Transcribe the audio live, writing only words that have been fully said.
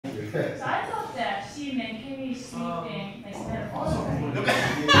So I thought that she and Kenny sleeping like that all the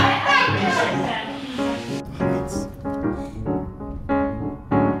time. I appreciate that.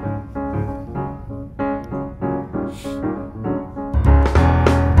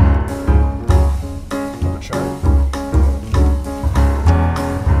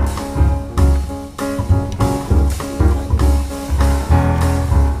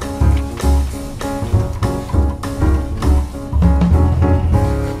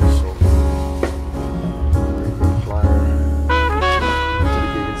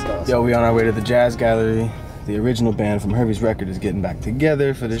 Yo, we on our way to the Jazz Gallery. The original band from Hervey's record is getting back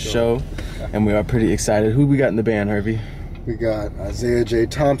together for this show, and we are pretty excited. Who we got in the band, Hervey? We got Isaiah J.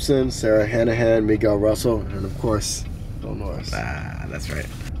 Thompson, Sarah Hanahan, Miguel Russell, and of course, Phil Norris. Ah, that's right.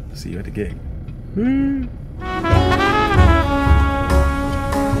 See you at the gig.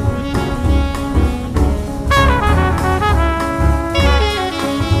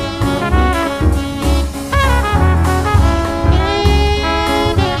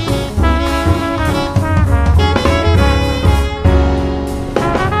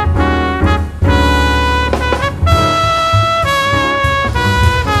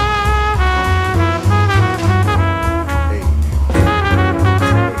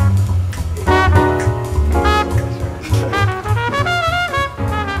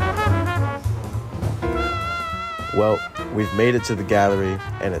 Well, we've made it to the gallery,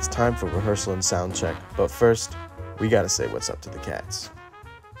 and it's time for rehearsal and sound check. But first, we gotta say what's up to the cats.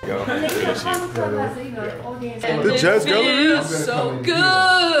 Yo, The Jazz Gallery feels so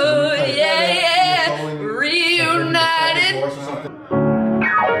good, yeah, reunited.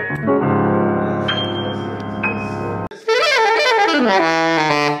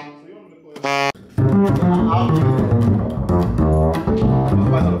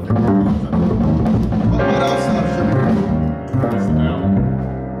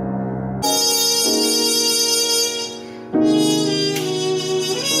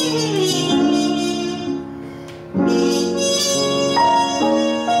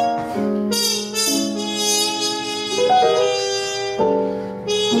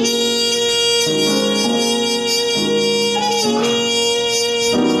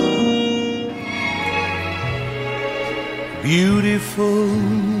 Beautiful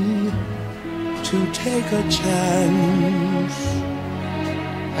to take a chance,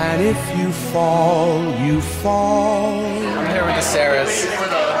 and if you fall, you fall. I'm here with the Sarahs.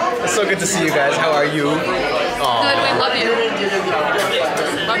 It's so good to see you guys. How are you? Good, we love you.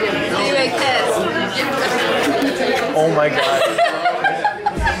 Love you. See you at kids. Oh my God.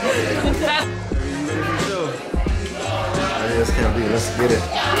 This can't be. Let's get it.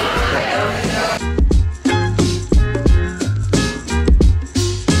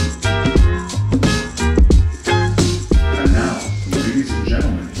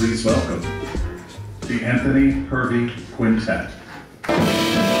 Please welcome the Anthony Hervey Quintet.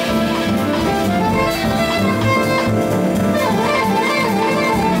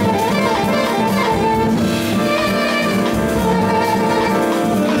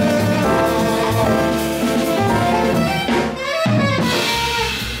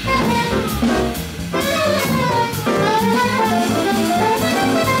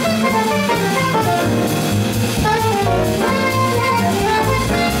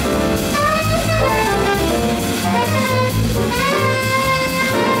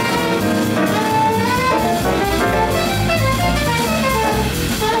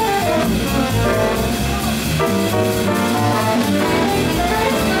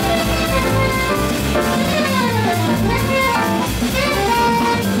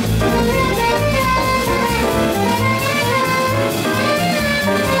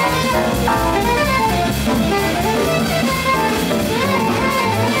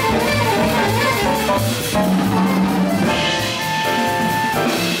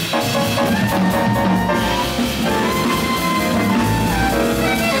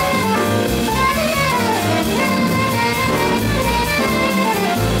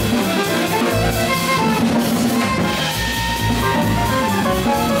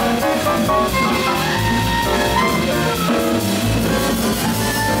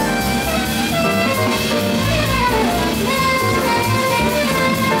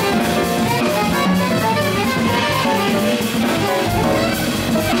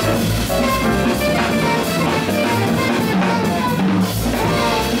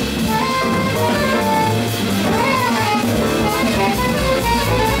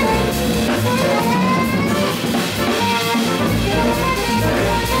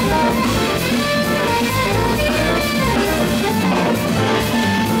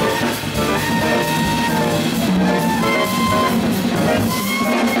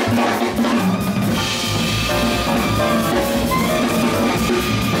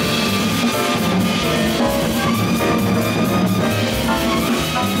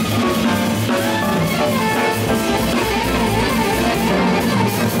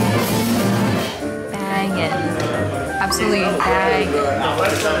 Holy bag.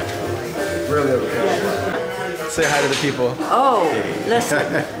 Say hi to the people. Oh,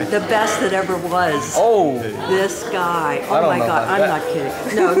 listen, the best that ever was. Oh. This guy. Oh my God, I'm not kidding.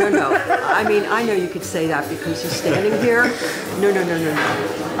 No. I mean, I know you could say that because he's standing here. No.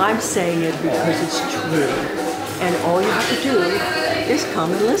 I'm saying it because it's true. And all you have to do is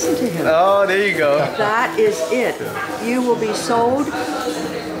come and listen to him. Oh, there you go. That is it. You will be sold,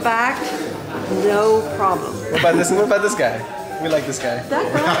 backed, no problem. What about this guy? We like this guy.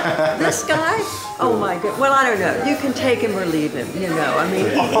 That guy? This guy? Oh my God. Well, I don't know. You can take him or leave him, you know. I mean,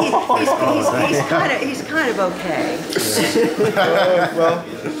 he's kind of okay. Well,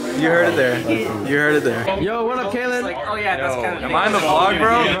 you heard it there. You heard it there. Yo, what up, Kaylin? Like, oh yeah, that's kind of. Am I in the vlog,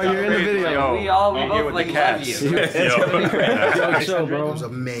 bro? Bro, you're in the video. We both like love you. Show, bro. It was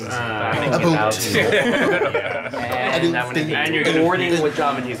amazing. And you're boarding with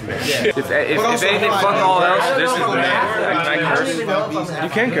Java Juice Man. If anything, fuck all else, this is the man. Can I curse? You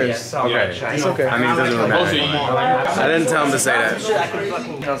can curse. Okay. It's okay. I mean, it doesn't really matter. I didn't tell him to say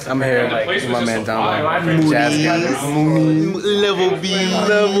that. I'm here with my man Dom. Jazz guy. Level B.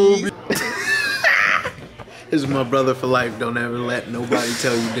 This is my brother for life. Don't ever let nobody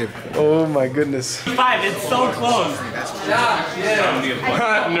tell you different. Oh my goodness. 5, it's so close.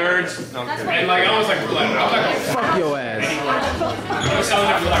 Nerds. And like, I was like, I'm not gonna Fuck your ass.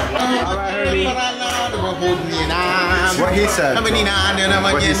 Alright, Herbie. What he said. What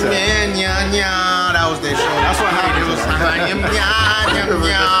he said. That was their show. That's what happened. It was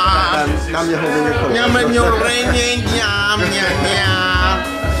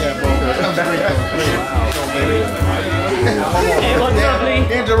Hey, what's up, Lee?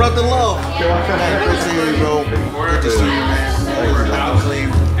 Interrupt the love. Good to see you, bro. Good to see you, man.